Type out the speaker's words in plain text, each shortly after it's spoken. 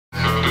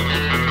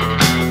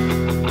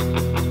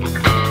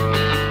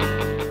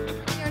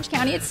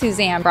It's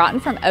Suzanne Broughton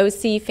from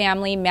OC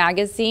Family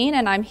Magazine,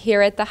 and I'm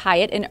here at the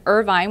Hyatt in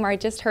Irvine, where I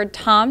just heard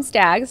Tom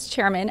Staggs,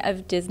 chairman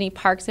of Disney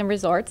Parks and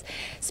Resorts,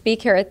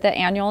 speak here at the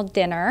annual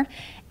dinner,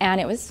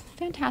 and it was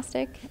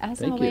fantastic,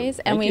 as always.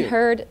 And we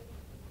heard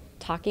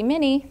Talking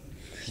Minnie.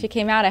 She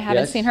came out. I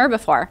haven't seen her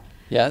before.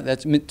 Yeah,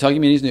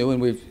 Talking Minnie's new,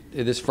 and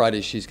this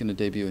Friday she's going to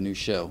debut a new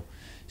show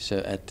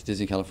at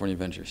Disney California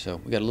Adventure. So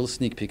we got a little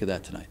sneak peek of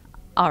that tonight.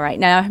 All right,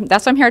 now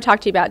that's what I'm here to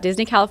talk to you about,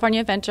 Disney California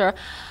Adventure.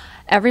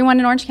 Everyone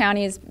in Orange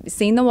County has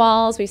seen the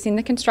walls. We've seen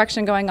the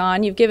construction going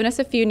on. You've given us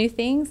a few new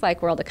things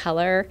like World of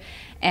Color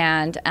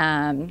and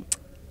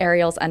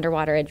Ariel's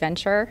Underwater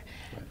Adventure.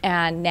 Right.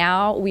 And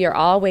now we are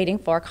all waiting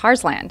for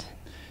Cars Land.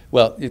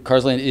 Well,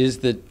 Cars Land is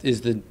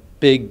the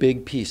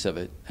big piece of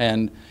it.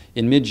 And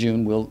in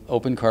mid-June, we'll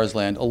open Cars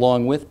Land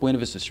along with Buena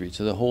Vista Street,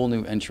 so the whole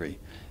new entry.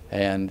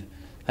 And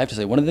I have to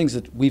say, one of the things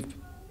that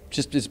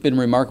it's been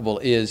remarkable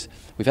is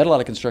we've had a lot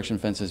of construction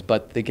fences,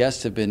 but the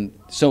guests have been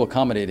so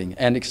accommodating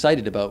and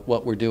excited about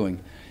what we're doing.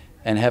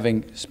 And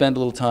having spent a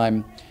little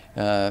time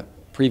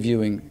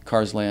previewing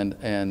Cars Land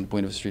and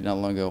Buena Vista Street not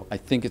long ago, I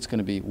think it's going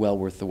to be well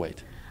worth the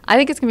wait. I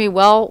think it's going to be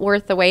well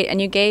worth the wait,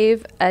 and you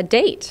gave a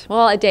date.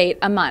 Well,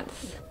 a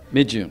month.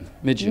 Mid-June.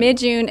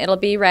 Mid-June, it'll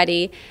be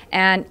ready.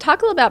 And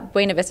talk a little about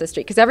Buena Vista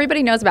Street, because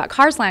everybody knows about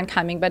Cars Land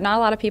coming, but not a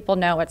lot of people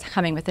know what's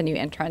coming with the new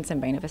entrance in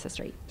Buena Vista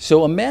Street.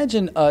 So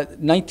imagine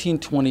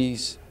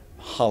 1920s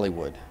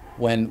Hollywood,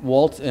 when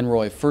Walt and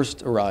Roy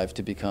first arrived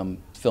to become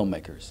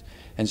filmmakers.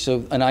 And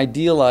so an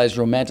idealized,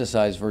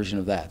 romanticized version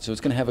of that. So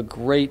it's going to have a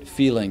great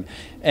feeling.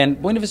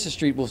 And Buena Vista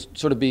Street will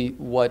sort of be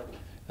what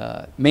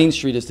Main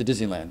Street is to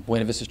Disneyland.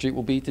 Buena Vista Street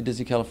will be to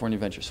Disney California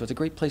Adventure. So it's a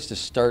great place to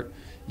start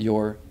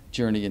your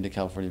journey into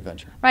California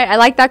Adventure. Right, I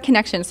like that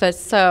connection.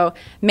 So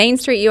Main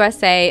Street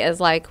USA is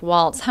like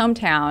Walt's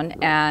hometown, right,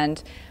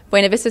 and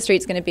Buena Vista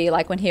Street's going to be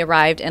like when he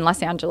arrived in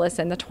Los Angeles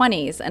in the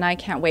 20s, and I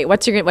can't wait.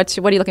 What are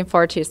you looking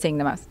forward to seeing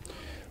the most?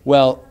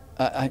 Well,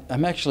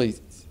 I'm actually,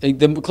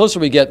 the closer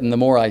we get and the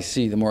more I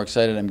see, the more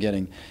excited I'm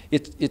getting.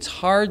 It's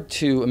hard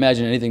to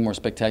imagine anything more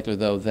spectacular,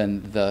 though,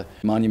 than the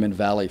Monument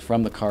Valley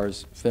from the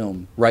Cars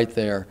film right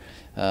there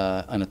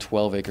on a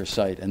 12-acre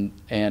site.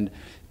 And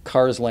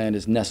Cars Land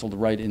is nestled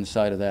right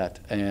inside of that,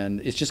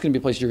 and it's just going to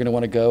be a place you're going to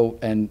want to go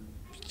and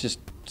just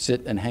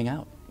sit and hang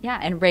out. Yeah,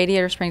 and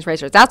Radiator Springs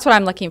Racers. That's what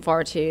I'm looking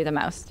forward to the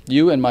most.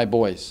 You and my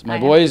boys. My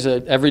boys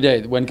every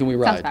day. When can we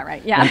ride? Sounds about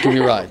right. Yeah. When can we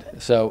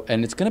ride? So,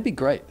 and it's going to be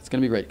great. It's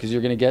going to be great because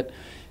you're going to get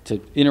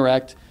to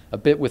interact a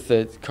bit with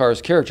the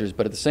Cars characters,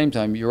 but at the same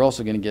time, you're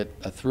also going to get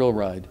a thrill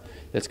ride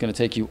that's going to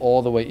take you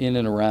all the way in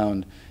and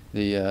around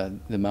the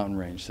mountain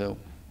range. So.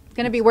 It's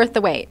going to be worth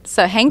the wait.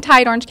 So hang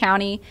tight, Orange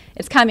County.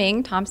 It's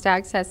coming. Tom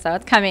Staggs says so.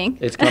 It's coming.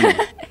 It's coming.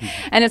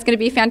 And it's going to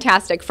be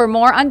fantastic. For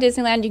more on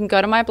Disneyland, you can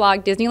go to my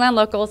blog, Disneyland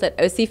Locals at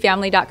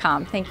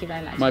ocfamily.com. Thank you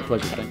very much. My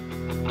pleasure.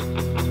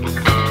 Thank you.